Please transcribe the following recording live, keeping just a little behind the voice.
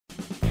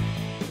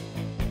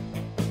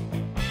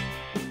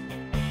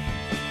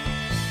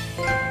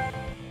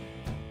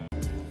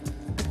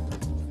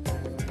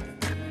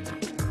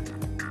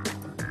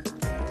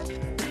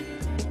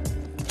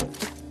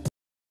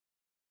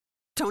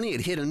Tony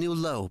had hit a new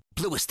low.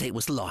 Blue Estate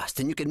was lost,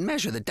 and you could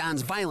measure the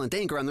Don's violent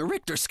anger on the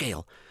Richter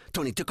scale.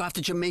 Tony took off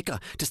to Jamaica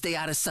to stay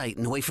out of sight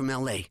and away from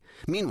L.A.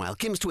 Meanwhile,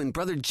 Kim's twin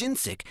brother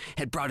Jinsik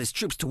had brought his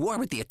troops to war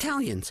with the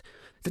Italians.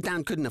 The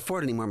Don couldn't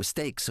afford any more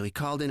mistakes, so he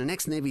called in an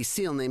ex-Navy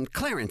SEAL named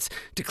Clarence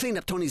to clean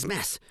up Tony's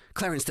mess.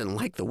 Clarence didn't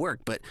like the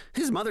work, but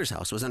his mother's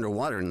house was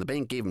underwater, and the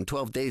bank gave him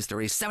 12 days to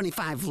raise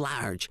 75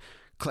 large.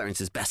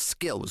 Clarence's best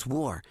skill was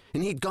war,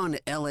 and he'd gone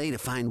to L.A. to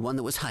find one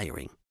that was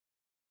hiring.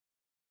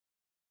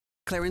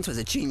 Clarence was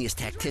a genius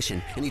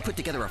tactician, and he put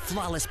together a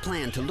flawless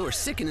plan to lure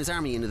Sik and his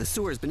army into the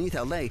sewers beneath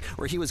L.A.,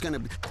 where he was going to...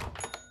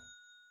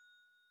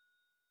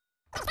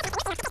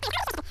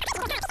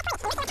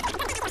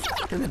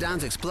 And the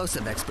Don's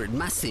explosive expert,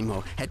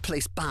 Massimo, had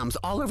placed bombs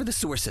all over the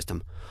sewer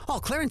system. All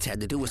Clarence had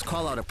to do was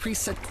call out a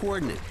preset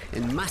coordinate,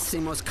 and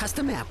Massimo's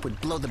custom app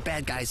would blow the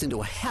bad guys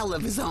into a hell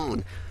of his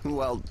own.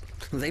 Well,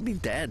 they'd be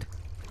dead.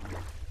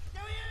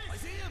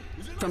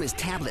 From his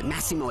tablet,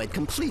 Massimo had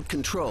complete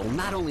control,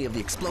 not only of the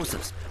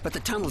explosives, but the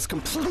tunnel's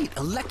complete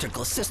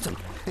electrical system,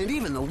 and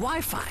even the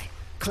Wi-Fi.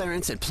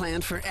 Clarence had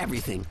planned for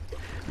everything.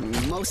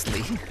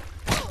 Mostly.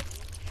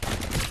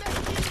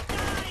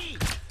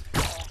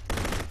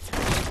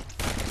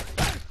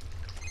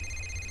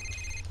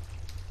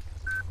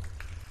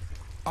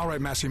 All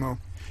right, Massimo.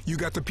 You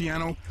got the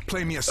piano?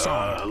 Play me a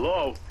song.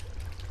 Hello?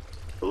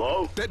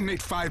 Hello? Detonate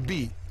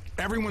 5B.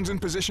 Everyone's in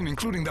position,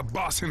 including the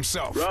boss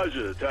himself.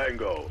 Roger,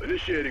 Tango.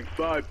 Initiating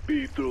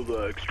 5B through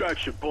the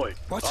extraction point.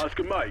 What?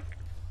 Oscar Mike.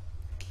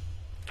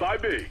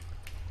 5B.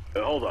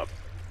 Hold up.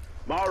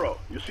 Morrow,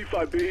 you see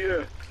 5B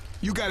here?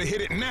 You gotta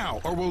hit it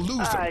now, or we'll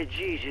lose them.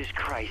 Jesus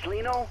Christ,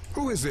 Lino.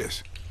 Who is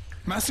this?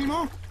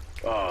 Massimo?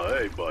 Oh,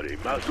 hey, buddy.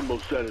 Massimo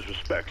sent his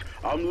respects.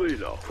 I'm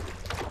Lino.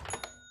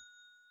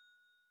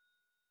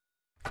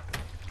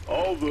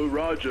 Over,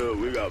 Roger.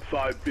 We got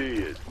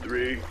 5B in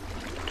 3,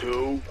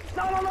 2...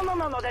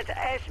 No, that's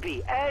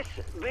SB.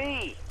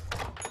 SB.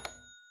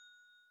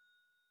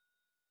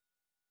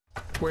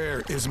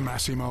 Where is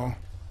Massimo?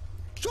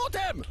 Shoot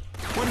him!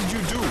 What did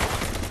you do?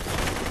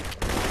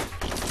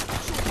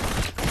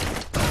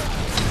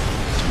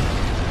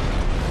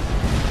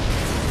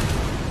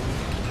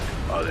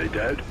 Are they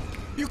dead?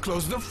 You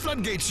closed the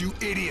floodgates, you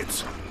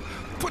idiots!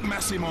 Put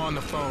Massimo on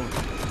the phone.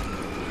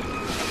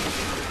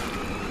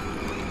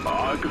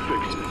 I can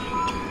fix this.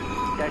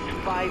 That's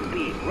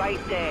 5B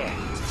right there.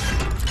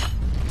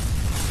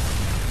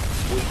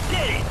 We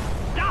did it!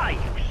 Die,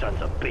 you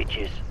sons of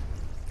bitches!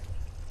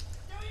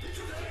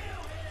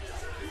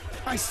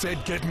 I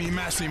said get me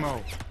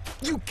Massimo.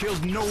 You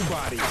killed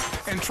nobody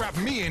and trapped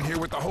me in here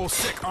with the whole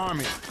Sik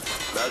army.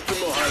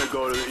 Massimo had to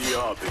go to the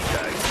ER, big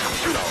guy.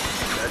 You know,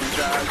 many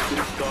times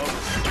and stuff.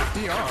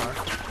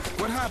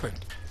 ER? What happened?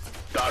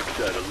 Doc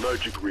said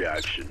allergic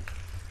reaction.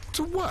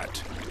 To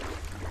what?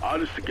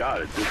 Honest to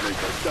God, it didn't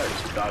make no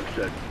sense. Doc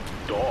said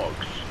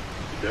dogs.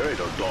 There ain't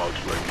no dogs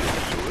running in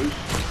the sewers.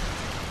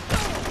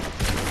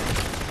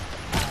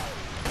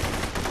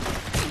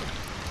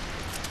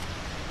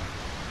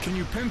 Can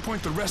you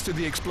pinpoint the rest of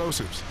the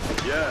explosives?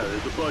 Yeah,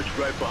 there's a bunch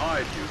right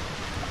behind you.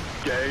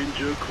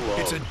 Danger close.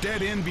 It's a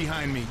dead end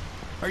behind me.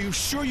 Are you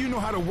sure you know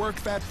how to work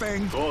that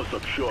thing? Of course, I'm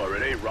sure.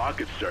 It ain't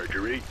rocket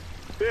surgery.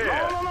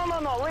 Yeah.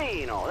 No,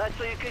 Lino. That's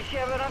so you can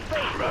share it on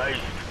Facebook.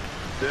 Right.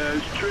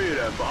 There's 3 of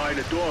them behind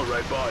the door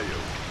right by you.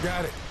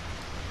 Got it.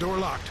 Door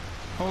locked.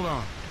 Hold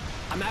on.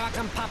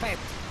 American puppet,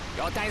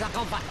 your days are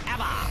gone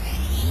forever.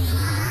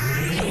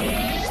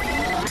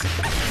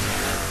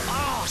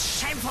 Oh,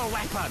 shameful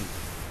weapon!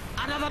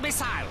 Another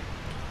missile!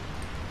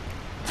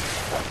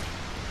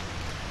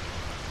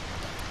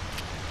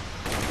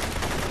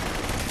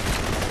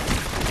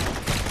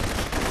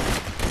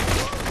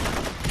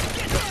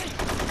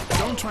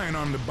 Don't try and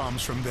arm the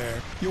bombs from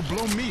there. You'll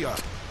blow me up.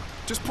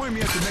 Just point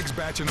me at the next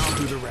batch and I'll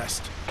do the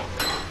rest.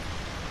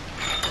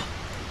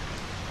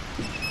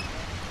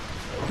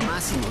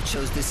 Massimo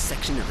chose this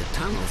section of the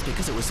tunnels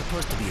because it was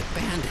supposed to be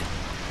abandoned.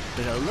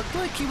 But it looked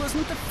like he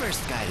wasn't the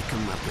first guy to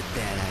come up with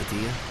that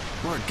idea.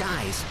 Or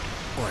guys.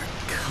 Or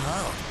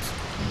cult.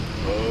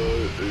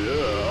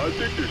 Yeah, I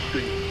think this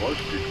thing's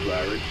busted,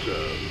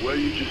 Clarence. Where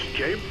you just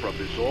came from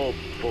is all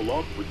full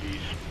up with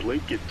these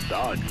blinking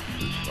dots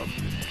or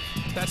something.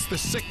 That's the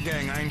Sik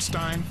gang,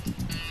 Einstein.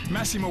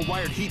 Massimo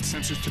wired heat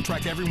sensors to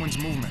track everyone's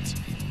movements.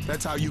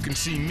 That's how you can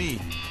see me.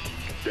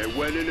 They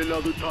went in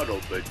another tunnel,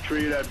 but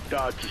 3 of them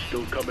dots are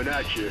still coming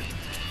at you.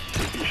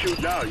 If you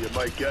shoot now, you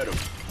might get them.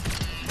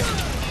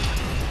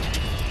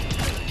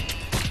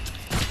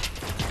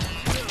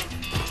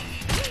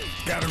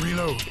 Gotta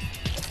reload.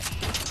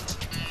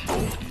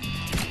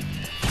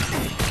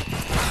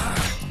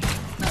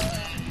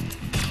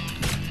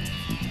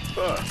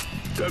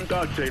 Them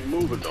dots ain't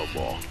moving no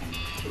more.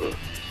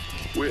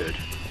 Weird.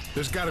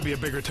 There's gotta be a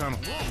bigger tunnel.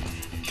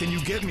 Can you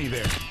get me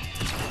there?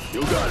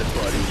 You got it,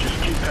 buddy.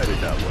 Just keep headed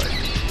that way.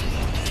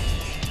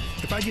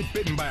 If I get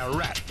bitten by a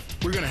rat,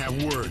 we're gonna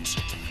have words.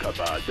 Come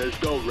on, there's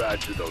no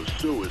rats in those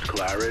sewers,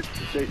 Clarence.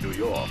 This ain't New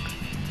York.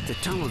 The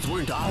tunnels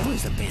weren't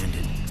always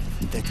abandoned.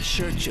 The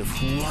Church of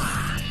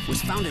Hua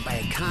was founded by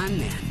a con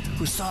man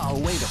who saw a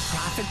way to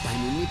profit by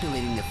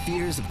manipulating the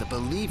fears of the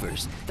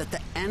believers that the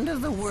end of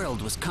the world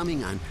was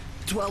coming on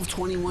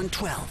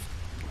 12/21/12.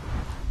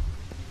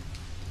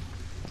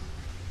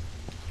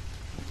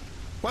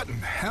 What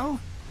in hell?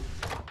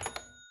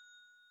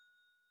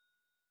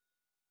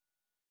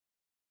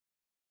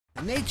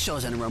 And they'd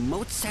chosen a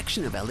remote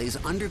section of LA's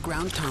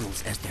underground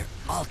tunnels as their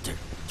altar,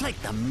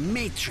 like the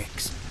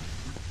Matrix.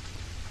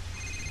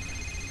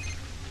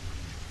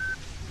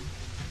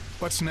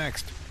 What's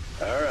next?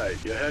 All right,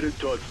 you're headed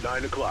towards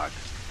 9 o'clock.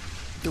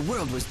 The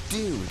world was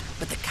doomed,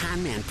 but the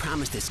con man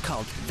promised his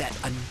cult that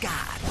a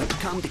god would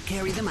come to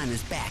carry them on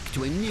his back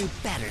to a new,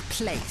 better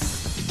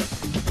place.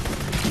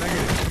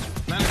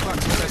 Negative. 9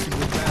 o'clock's infested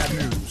with bad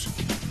news.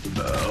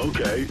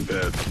 Okay,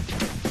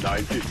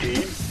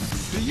 9:15?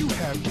 Do you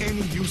have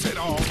any use at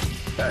all?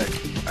 Hey,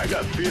 I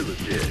got feelings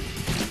here.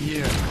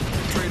 Yeah,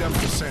 trade up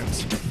for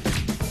sense.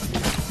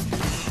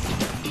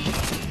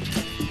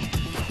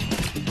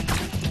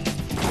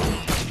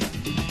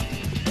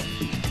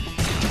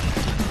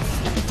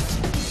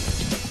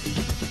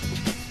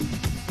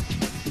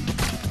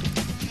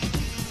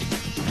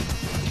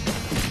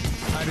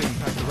 I didn't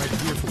pack the right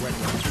gear for wet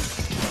weather.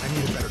 I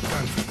need a better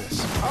gun for this.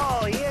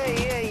 Oh,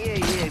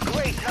 yeah.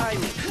 Great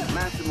timing.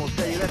 Massimo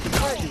said he left a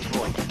present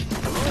for you.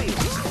 Great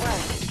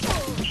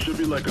classic. Should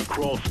be like a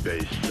crawl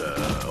space,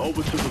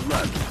 over to the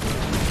left.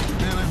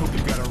 Man, I hope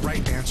you got a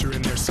right answer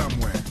in there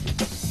somewhere.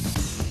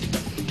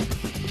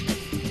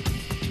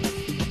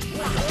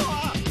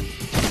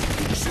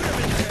 Shoot him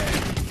in the head.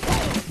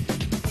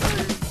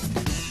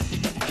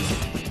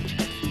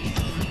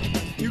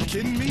 You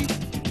kidding me?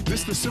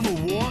 This the Civil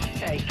War?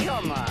 Hey,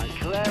 come on,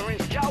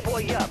 Clarence.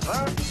 Cowboy up,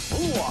 huh?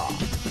 Ooh-ah.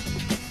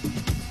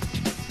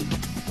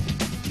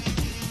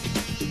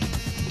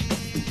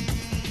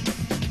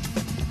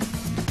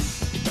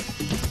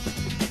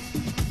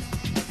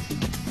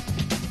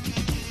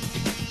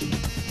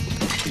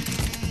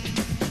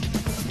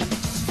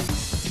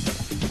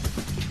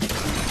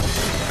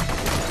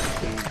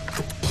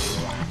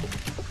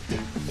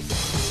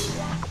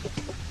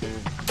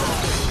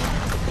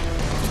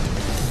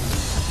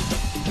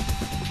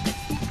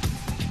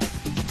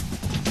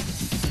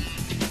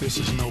 This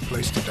is no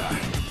place to die.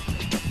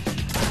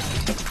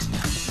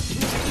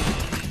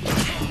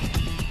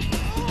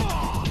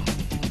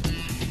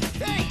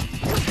 Hey,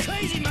 you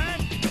crazy, man!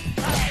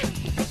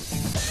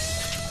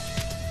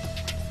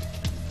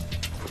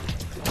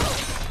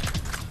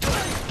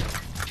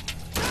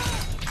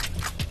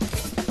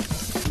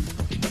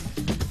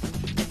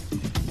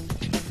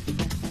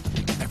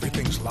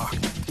 Everything's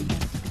locked.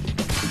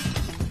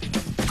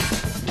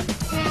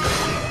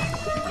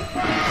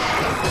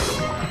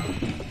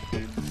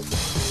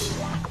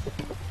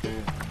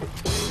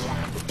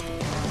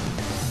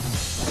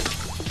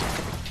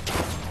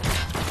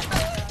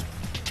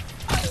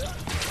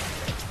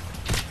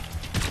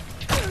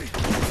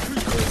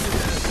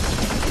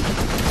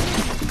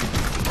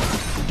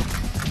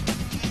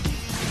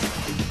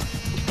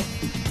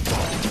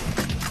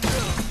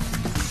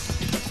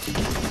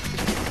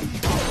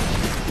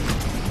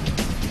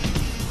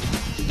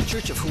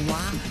 Church of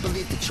Huahua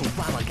believed the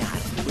Chihuahua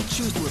god would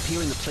choose to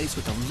appear in the place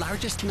with the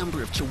largest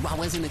number of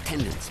Chihuahuas in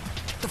attendance.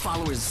 The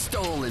followers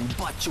stole and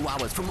bought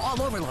Chihuahuas from all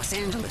over Los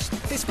Angeles.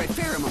 They spread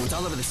pheromones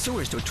all over the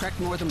sewers to attract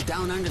more of them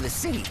down under the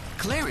city.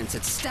 Clarence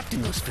had stepped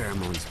in those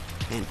pheromones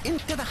and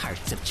into the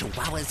hearts of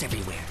Chihuahuas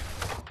everywhere.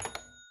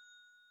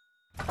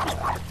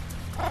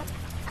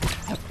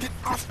 Get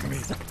off me!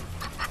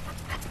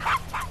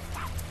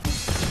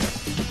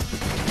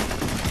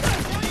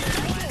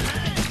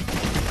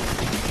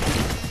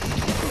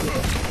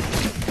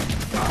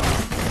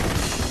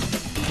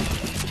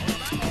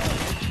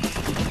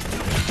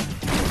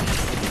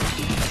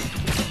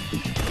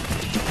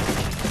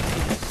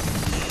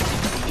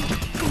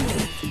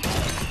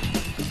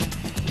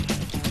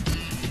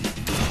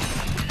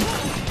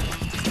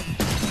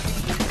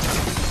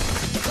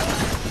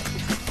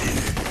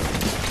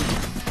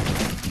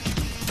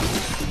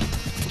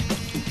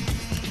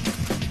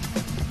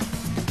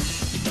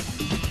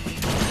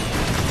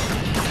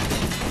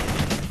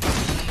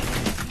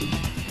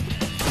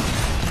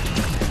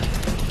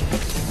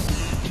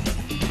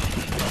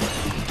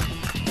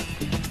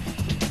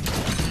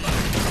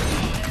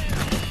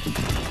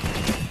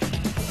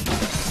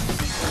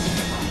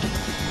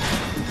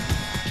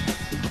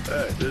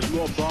 There's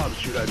more bombs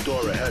through that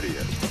door ahead of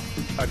you.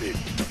 I mean,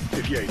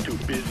 if you ain't too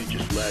busy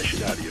just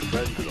lashing out at your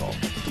friends and all.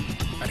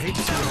 I'd hate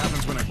to see what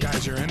happens when a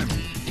guy's your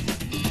enemy.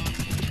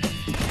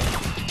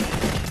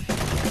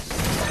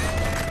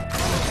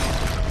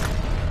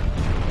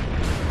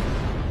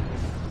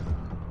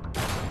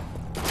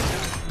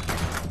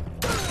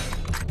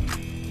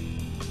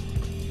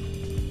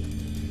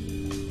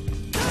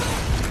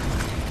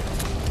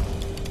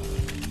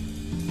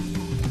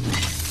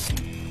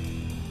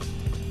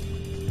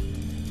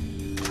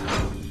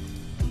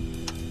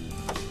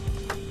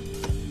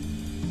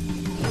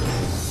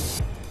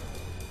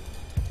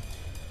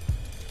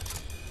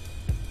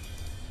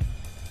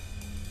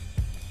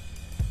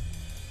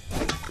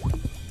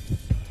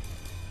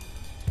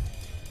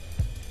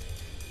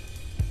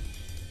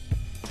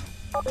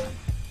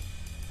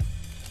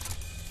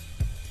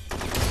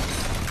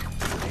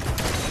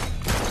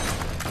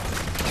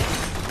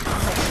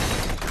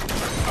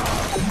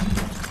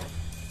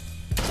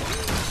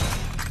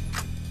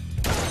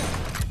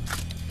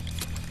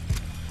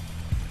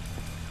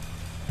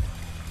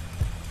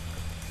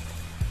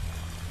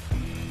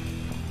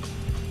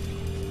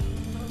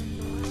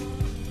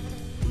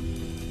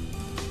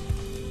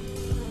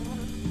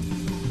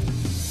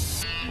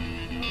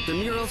 The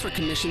murals were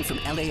commissioned from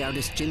LA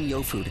artist Jin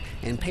Yofud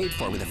and paid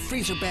for with a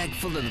freezer bag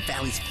full of the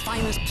valley's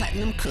finest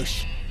platinum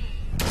kush.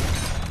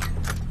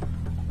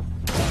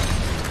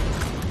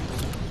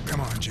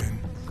 Come on, Jin.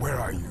 Where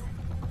are you?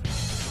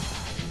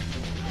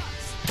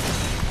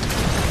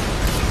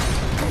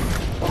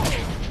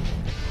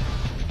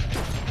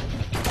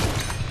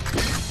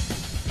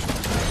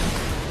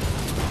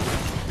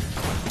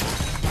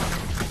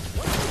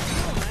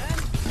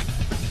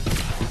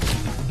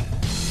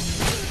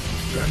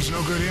 Gun's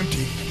no good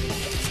empty.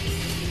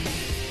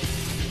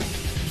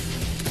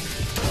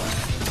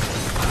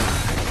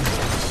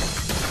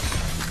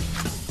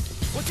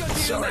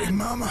 Sorry,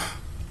 Mama.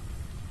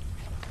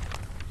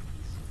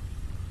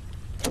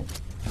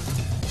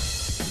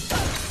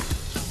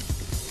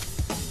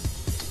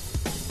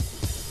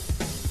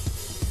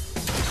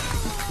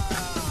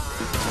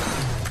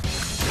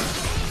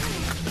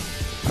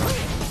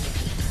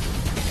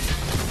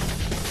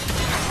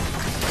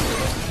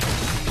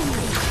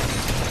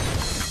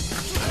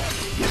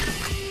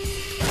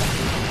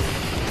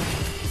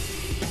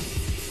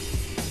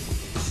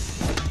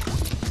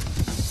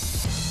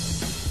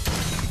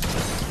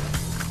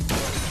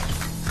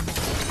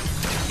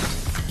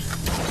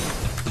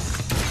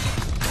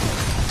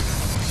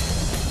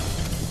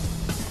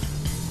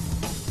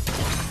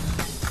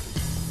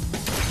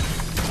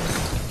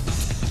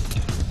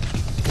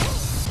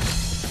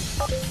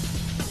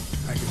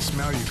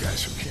 Smell you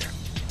guys from here.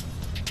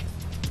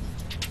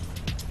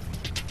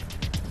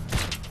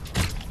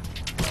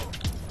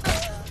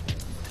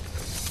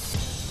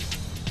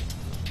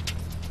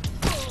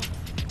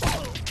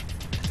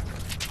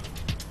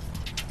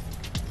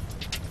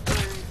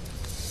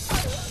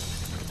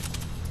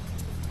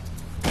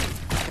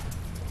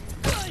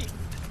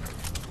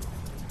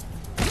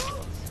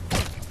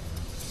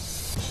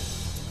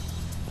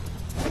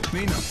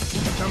 Nina,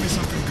 tell me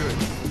something good.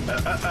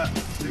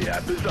 The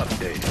app is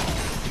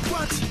updated.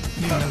 What?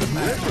 Need another We're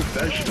map?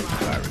 professionals,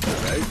 Clarence,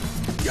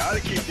 right? Gotta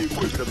keep the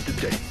equipment up to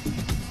date.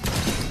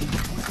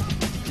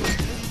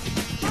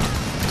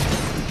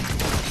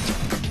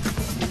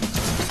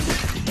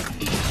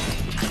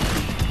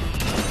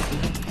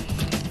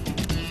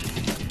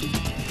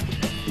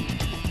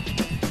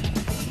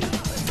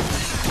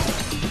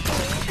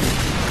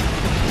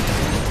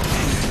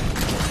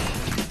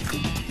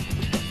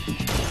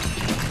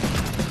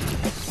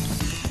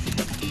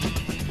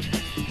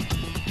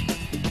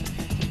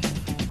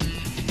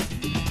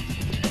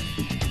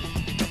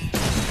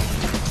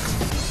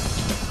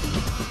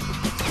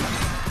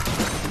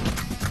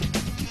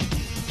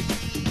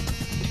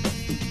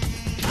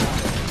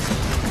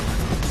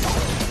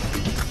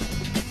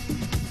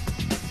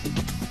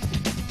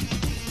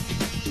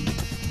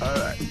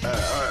 Alright.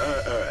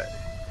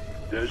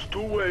 There's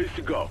two ways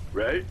to go,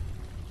 right?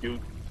 You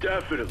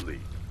definitely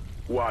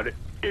want to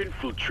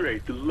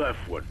infiltrate the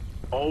left one.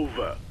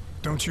 Over.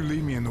 Don't you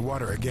leave me in the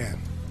water again.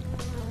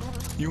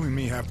 You and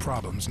me have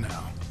problems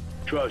now.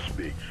 Trust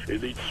me,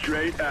 it leads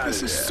straight out of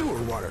This there. is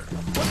sewer water.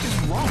 What is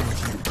wrong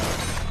with you?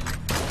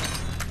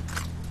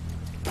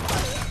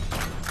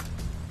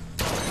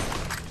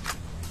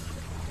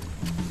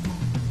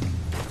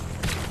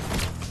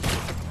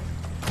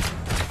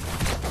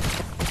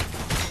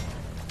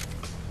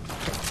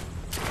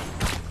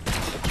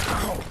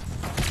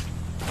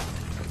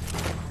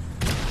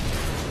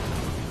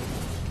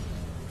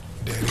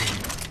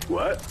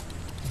 What?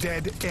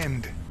 Dead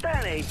end.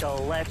 That ain't the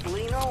left,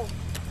 Lino.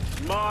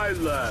 My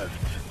left.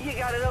 You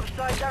got it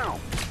upside down.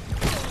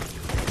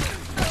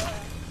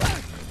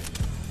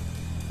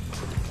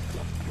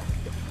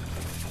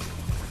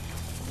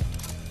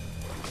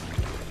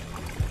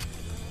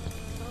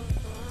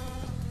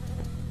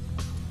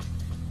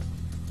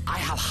 I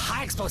have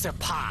high explosive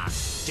power.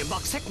 Kim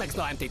Bong Sik makes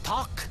no empty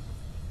talk.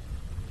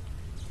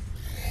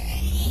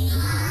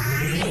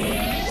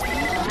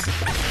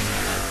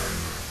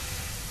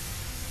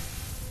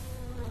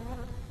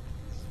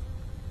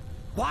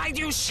 Why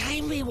do you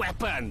shame me,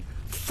 weapon?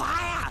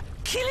 Fire!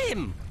 Kill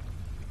him!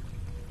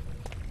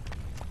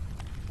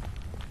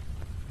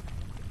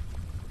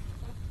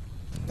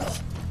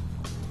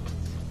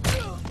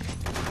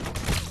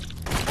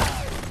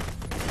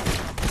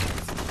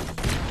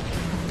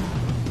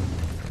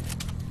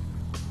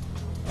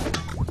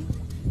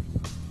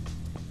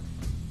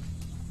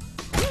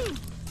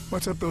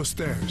 What's up those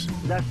stairs?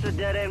 That's the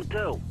dead end,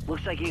 too.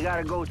 Looks like you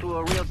gotta go through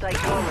a real tight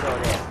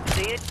corridor there.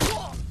 See it?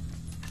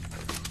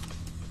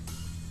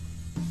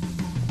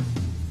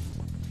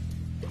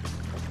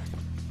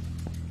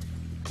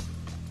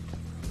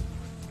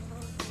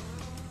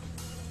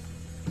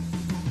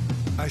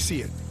 I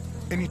see it.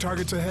 Any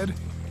targets ahead?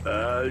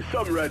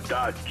 Some red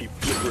dots keep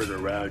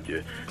flickering around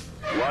you.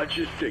 Watch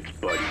your six,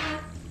 buddy.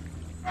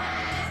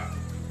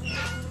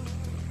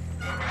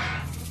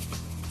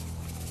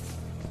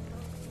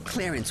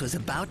 Clarence was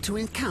about to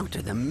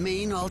encounter the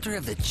main altar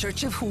of the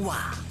Church of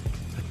Hua,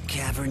 a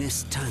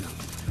cavernous tunnel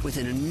with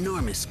an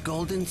enormous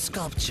golden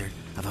sculpture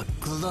of a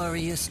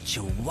glorious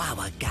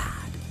Chihuahua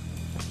god.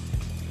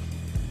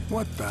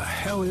 What the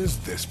hell is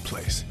this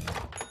place?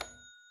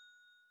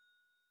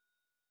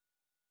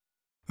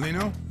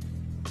 Lino?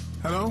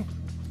 Hello?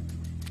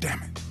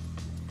 Damn it.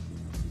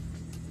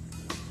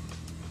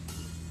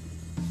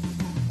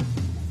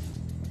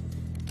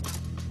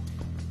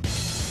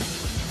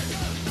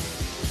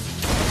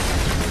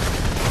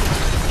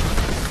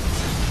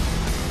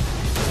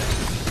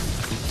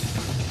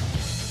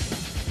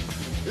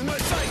 In my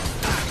sight!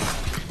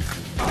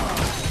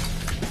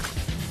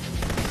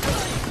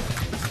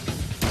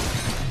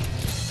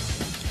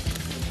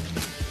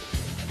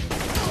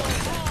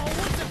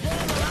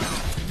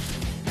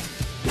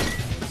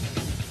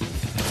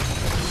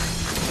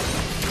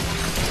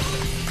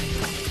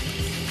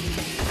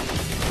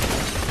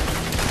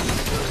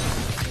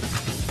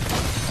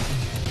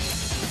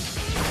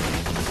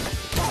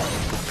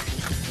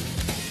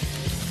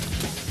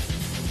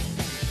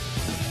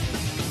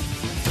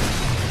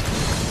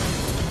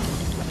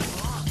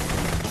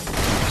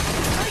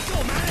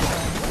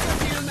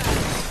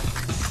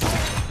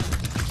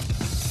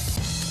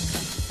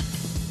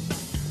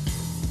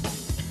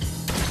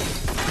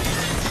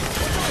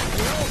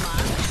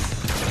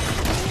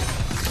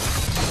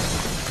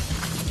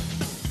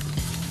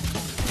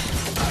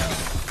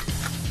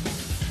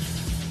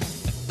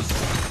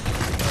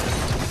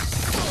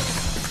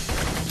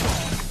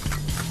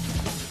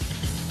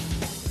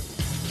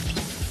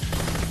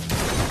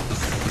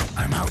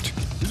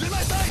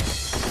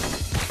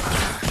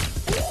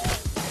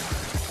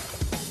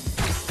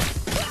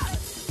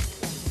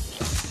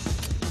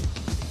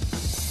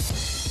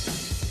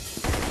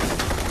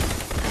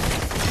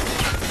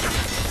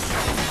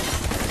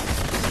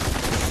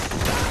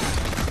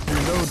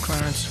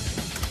 Clarence.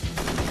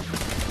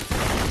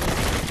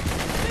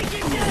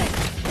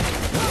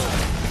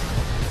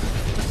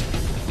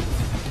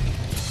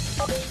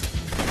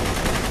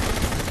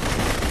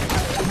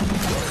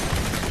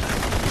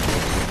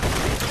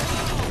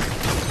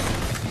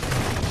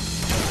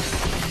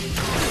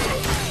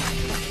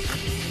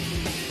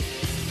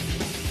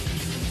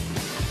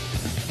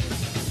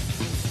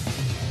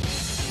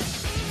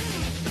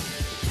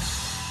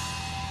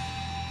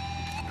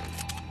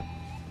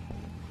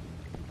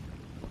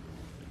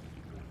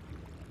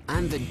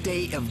 On the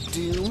day of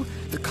doom,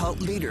 the cult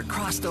leader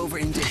crossed over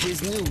into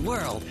his new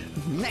world,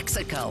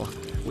 Mexico,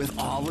 with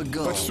all the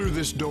gold. What's through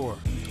this door?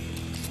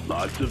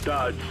 Lots of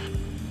dots.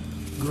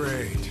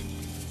 Great.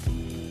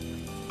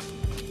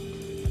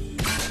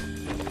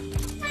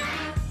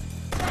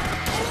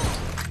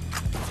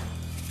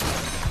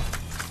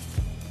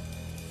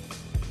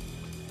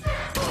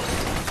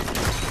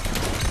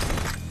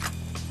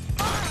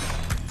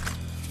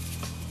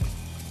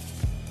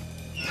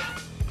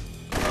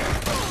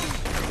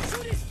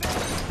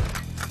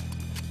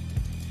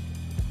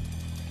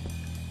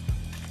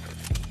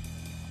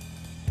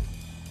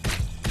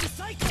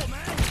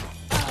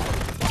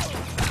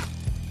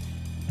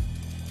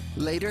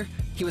 Later,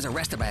 he was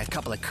arrested by a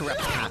couple of corrupt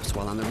cops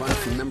while on the run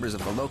from members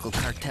of the local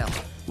cartel,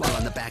 while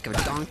on the back of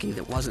a donkey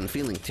that wasn't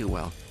feeling too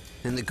well.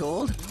 And the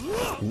gold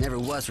never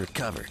was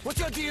recovered. What's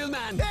your deal,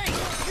 man? Hey,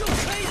 you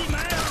crazy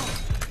man!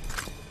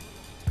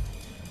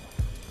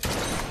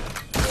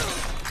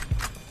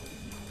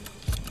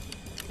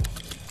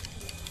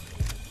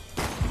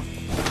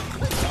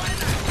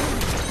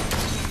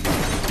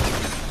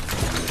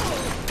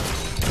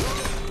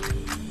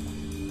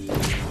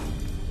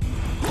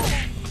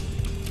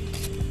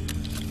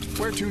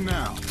 Where to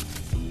now?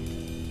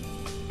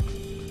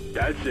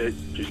 That's it.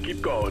 Just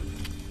keep going.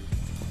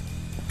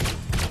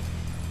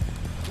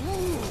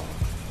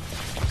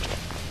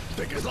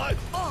 Thick as life.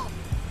 Oh.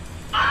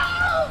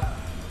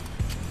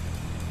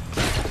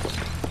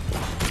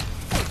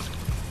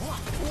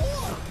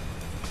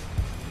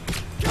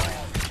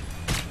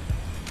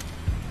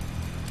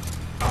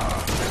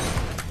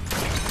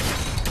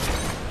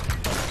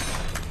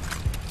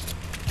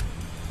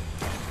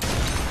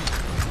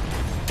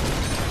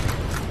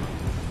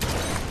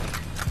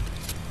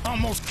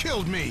 Almost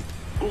killed me.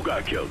 Who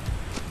got killed?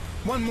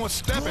 One more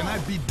step and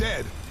I'd be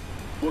dead.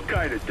 What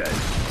kind of dead?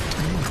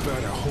 You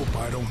better hope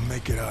I don't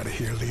make it out of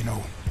here,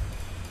 Lino.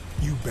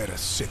 You better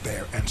sit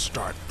there and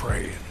start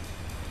praying.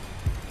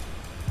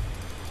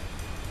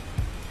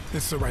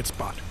 It's the right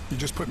spot. You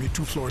just put me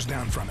 2 floors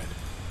down from it.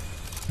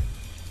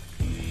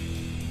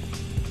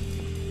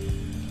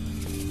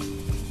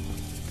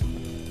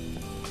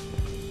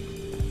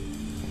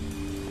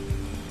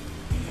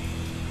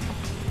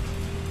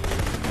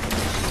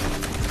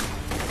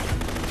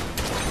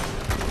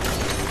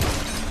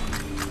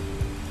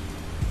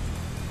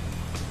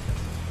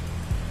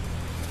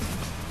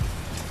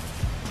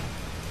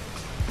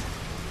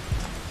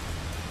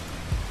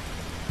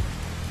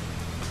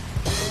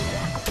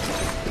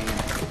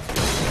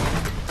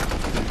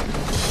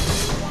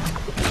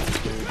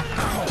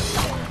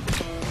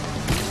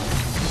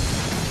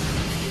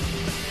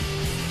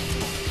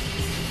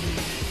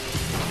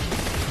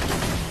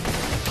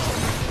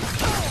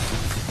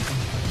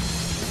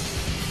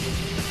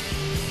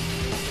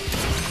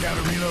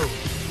 Gotta reload.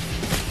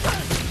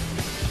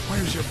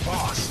 Where's your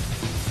boss?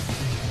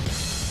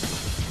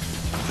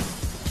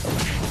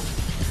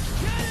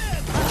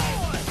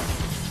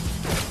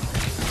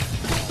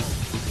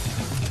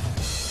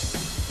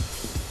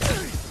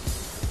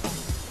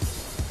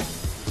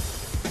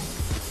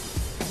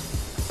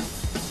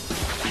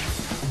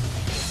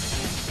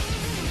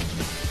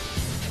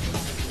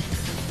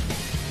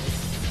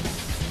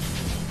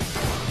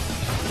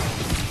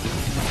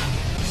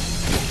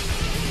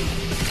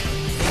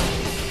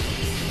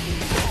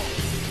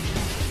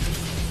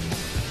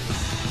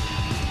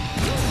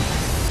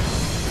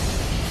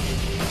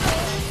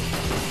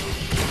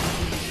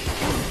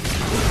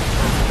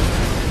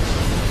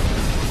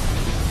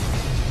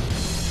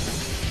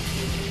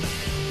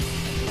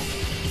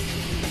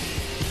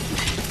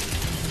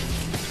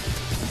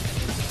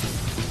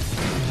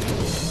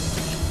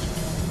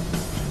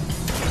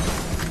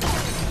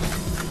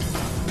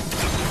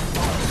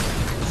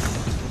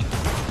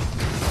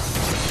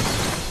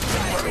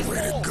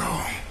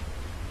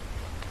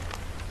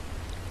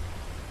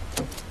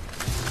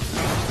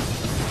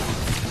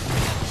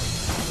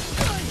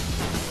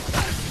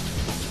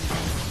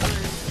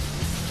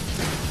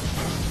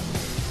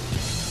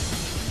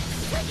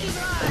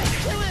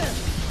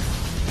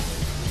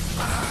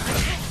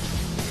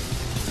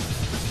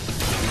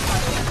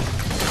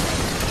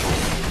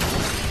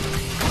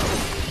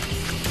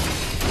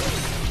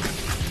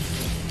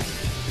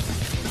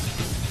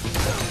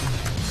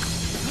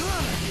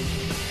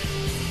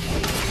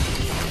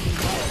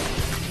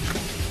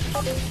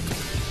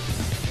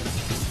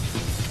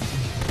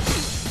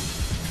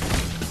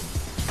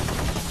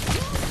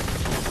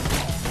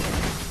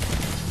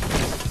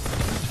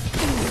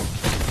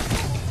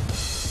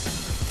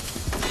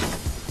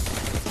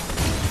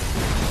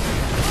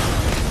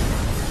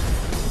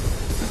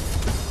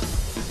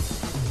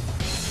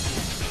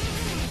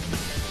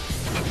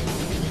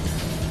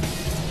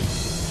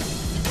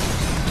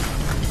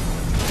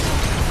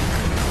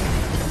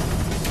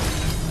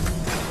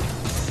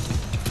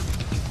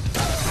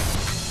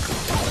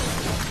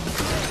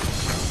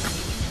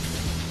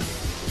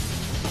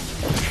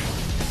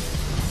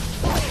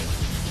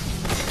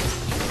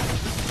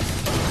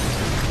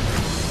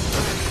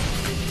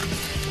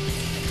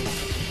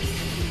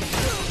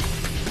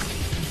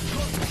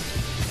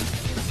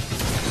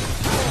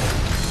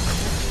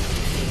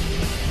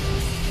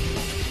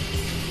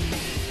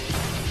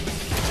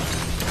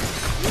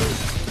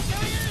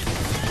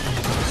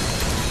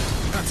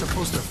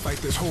 Supposed to fight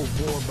this whole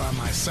war by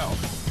myself.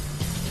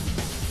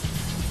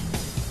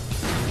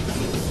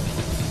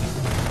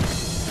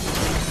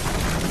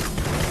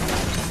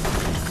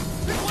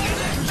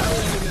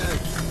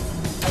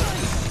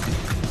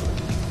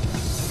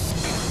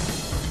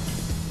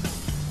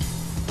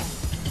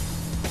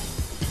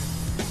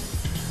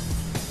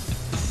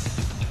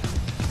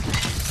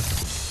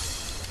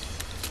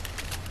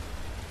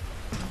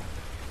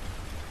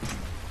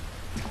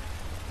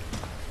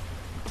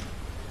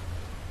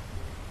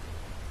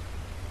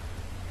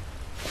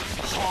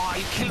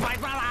 You killed my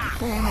brother!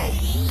 Oh no!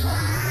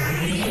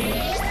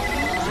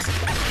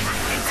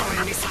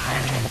 Insolent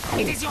missile!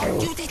 It is your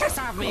duty to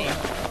serve me!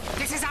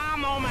 This is our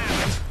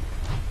moment!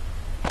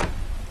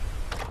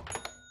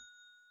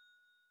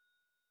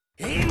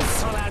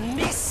 Insolent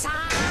missile!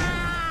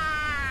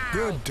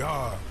 Good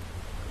dog.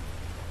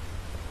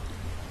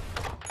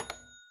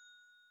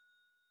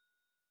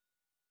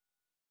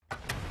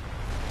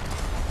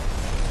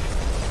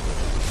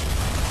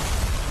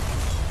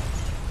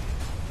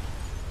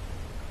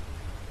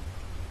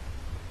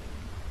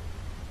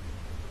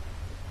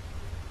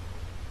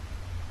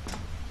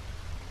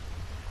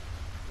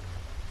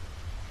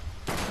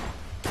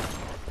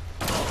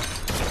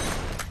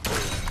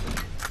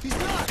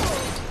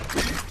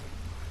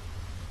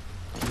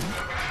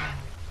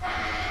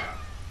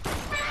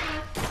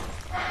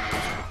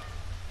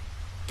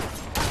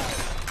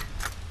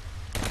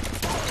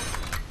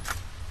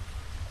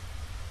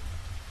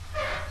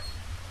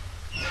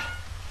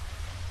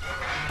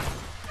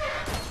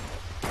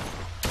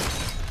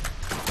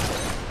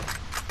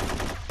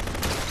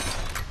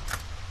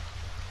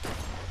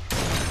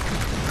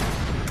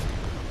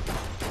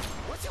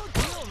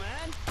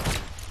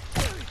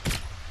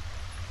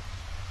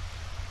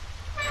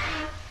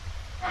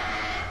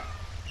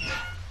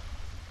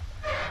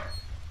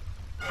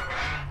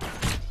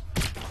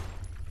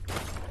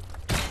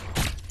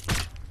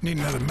 Need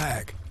another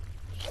mag.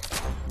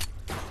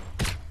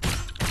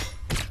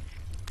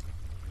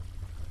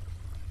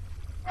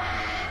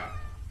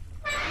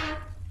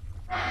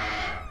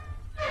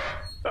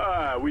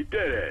 Ah, we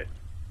did it.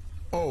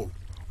 Oh,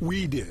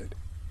 we did.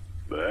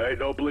 There ain't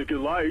no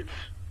blinking lights.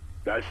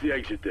 That's the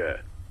exit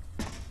there.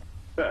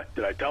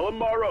 Did I tell him,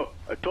 Morrow?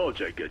 I told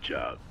you I'd get you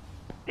out.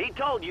 He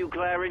told you,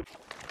 Clarence.